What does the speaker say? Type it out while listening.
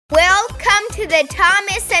Welcome to the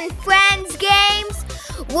Thomas and Friends Games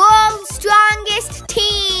World's Strongest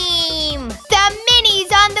Team. The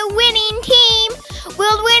minis on the winning team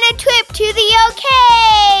will win a trip to the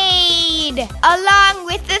arcade, along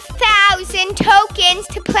with 1,000 tokens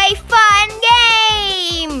to play fun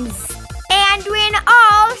games, and win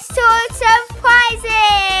all sorts of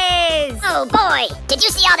prizes. Oh boy, did you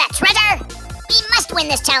see all that treasure? We must win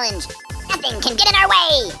this challenge. Nothing can get in our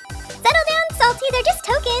way. Settle down, Salty, they're just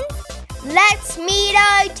tokens. Let's meet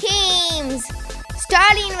our teams,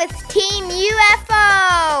 starting with Team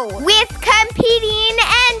UFO, with competing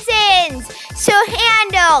ensigns. So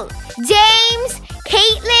handle James,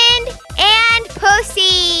 Caitlin, and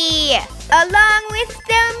Percy, along with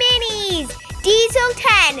their minis, Diesel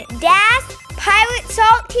 10, Das, Pirate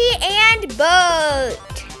Salty, and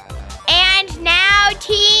Bert. And now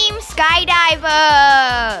Team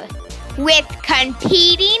Skydiver, with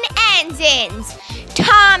competing ensigns,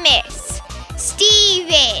 Thomas,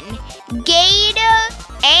 Steven, Gator,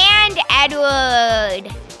 and Edward.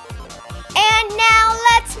 And now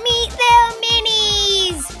let's meet their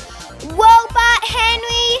minis, Robot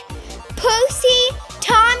Henry, Percy,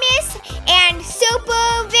 Thomas, and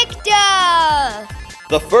Super Victor.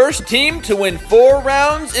 The first team to win 4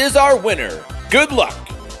 rounds is our winner. Good luck.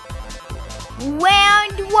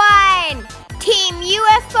 Round 1. Team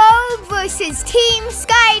UFO versus Team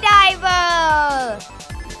Skydiver.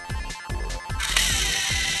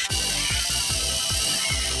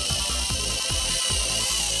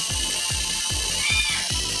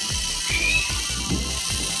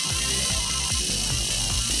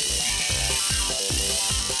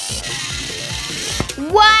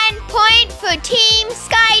 One point for Team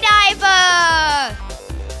Skydiver.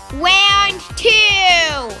 Round 2.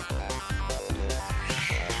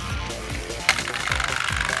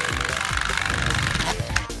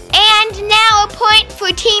 And now a point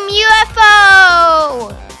for Team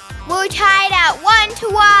UFO. We're tied at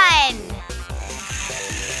 1-1.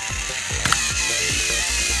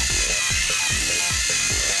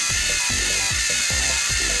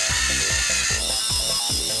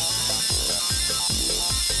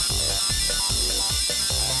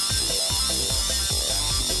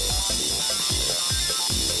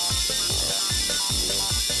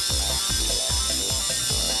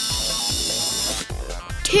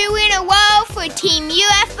 Two in a row for Team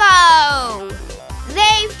UFO.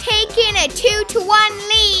 They've taken a 2-1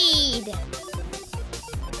 lead.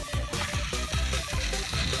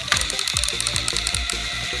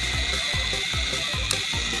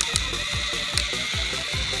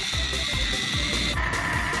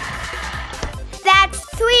 That's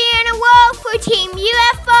 3 in a row for Team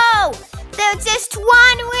UFO. They're just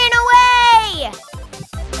 1 win away.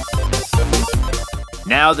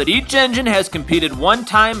 Now that each engine has competed one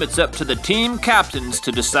time, it's up to the team captains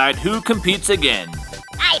to decide who competes again.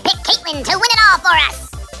 I pick Caitlin to win it all for us.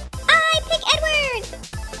 I pick Edward.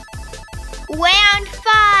 Round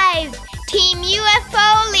 5. Team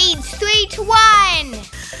UFO leads 3-1.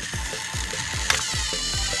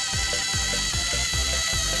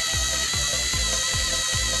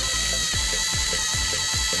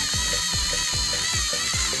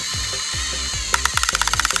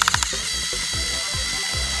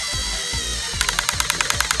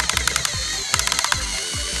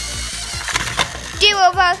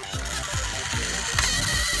 Do-over.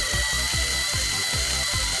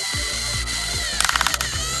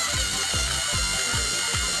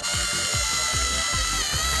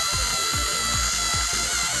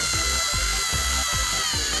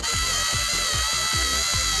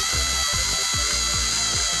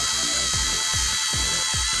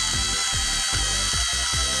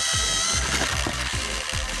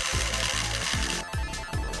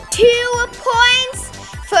 Two points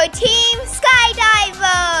for Team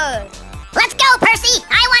Skydiver. Let's go, Percy.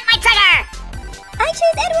 I want my treasure. I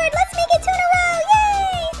choose Edward. Let's make it 2 in a row.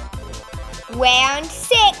 Yay! Round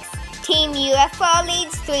 6. Team UFO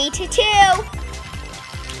leads 3-2.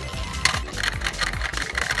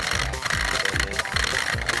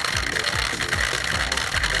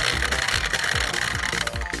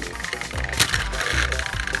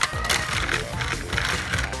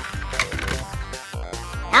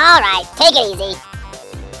 All right, take it easy.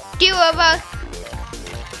 Do-over.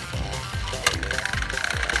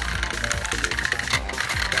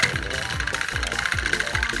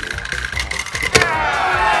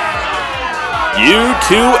 You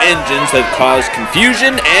 2 engines have caused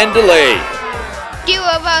confusion and delay.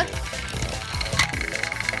 Do-over.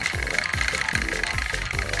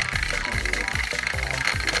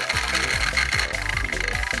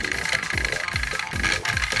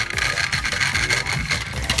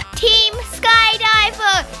 Team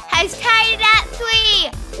Skydiver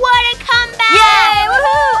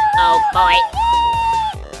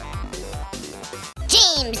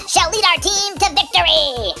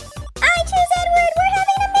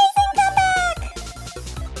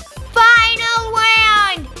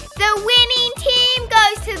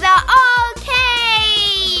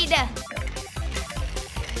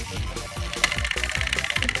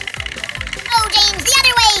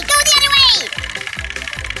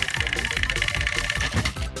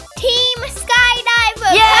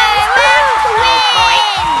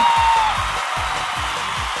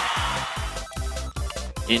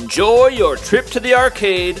Enjoy your trip to the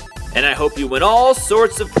arcade, and I hope you win all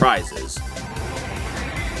sorts of prizes.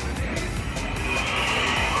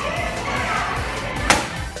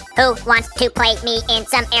 Who wants to play me in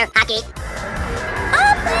some air hockey?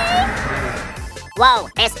 I'll play! Whoa,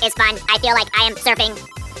 this is fun. I feel like I am surfing.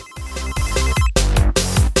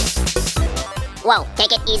 Whoa,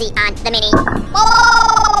 take it easy on the mini.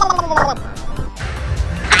 Whoa!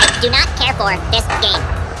 I do not care for this game.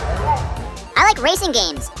 I like racing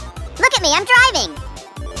games. Look at me, I'm driving.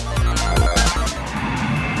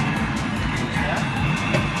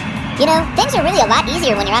 You know, things are really a lot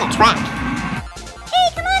easier when you're on a track. Hey,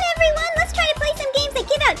 come on everyone, let's try to play some games that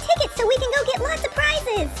give out tickets so we can go get lots of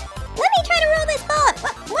prizes. Let me try to roll this ball up.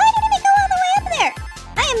 Why didn't it go all the way up there?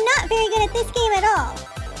 I am not very good at this game at all.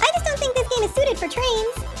 I just don't think this game is suited for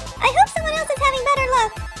trains. I hope someone else is having better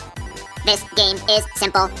luck. This game is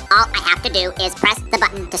simple. All I have to do is press the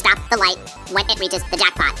button to stop the light when it reaches the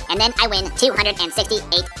jackpot, and then I win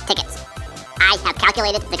 268 tickets. I have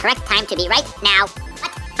calculated the correct time to be right now.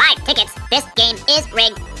 What? 5 tickets? This game is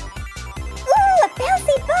rigged. Ooh, a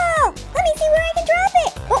bouncy ball! Let me see where I can drop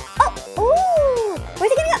it! Ooh!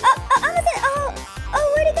 Where's it gonna go? Almost in.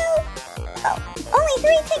 Where'd it go? Oh, only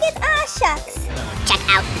 3 tickets? Ah, shucks. Check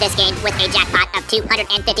out this game with a jackpot of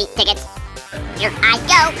 250 tickets. Here I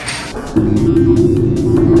go!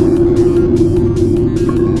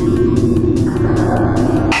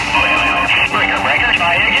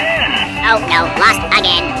 Oh no, lost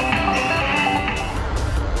again.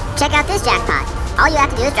 Check out this jackpot. All you have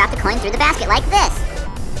to do is drop the coin through the basket like this.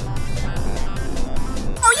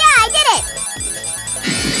 Oh yeah, I did it!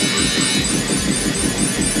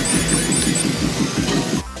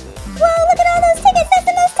 Whoa, look at all those tickets! That's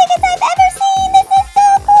the most tickets I've ever seen! This is so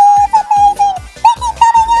cool! It's amazing! They keep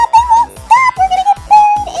coming up! They won't stop! We're gonna get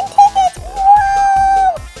buried in tickets!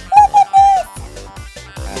 Whoa! Look at this!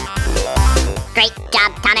 Great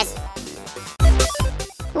job, Thomas.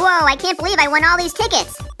 Whoa, I can't believe I won all these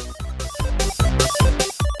tickets. Whoa,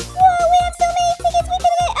 we have so many tickets! We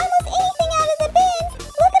can get almost anything out of the bins!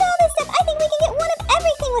 Look at all this stuff! I think we can get one of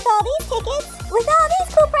everything with all these tickets! With all these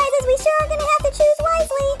cool prizes, we sure are gonna have to choose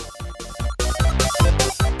wisely!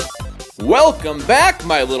 Welcome back,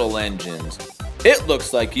 my little engines. It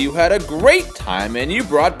looks like you had a great time and you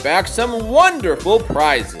brought back some wonderful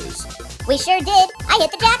prizes. We sure did. I hit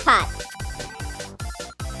the jackpot.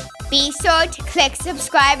 Be sure to click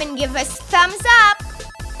subscribe and give us thumbs up.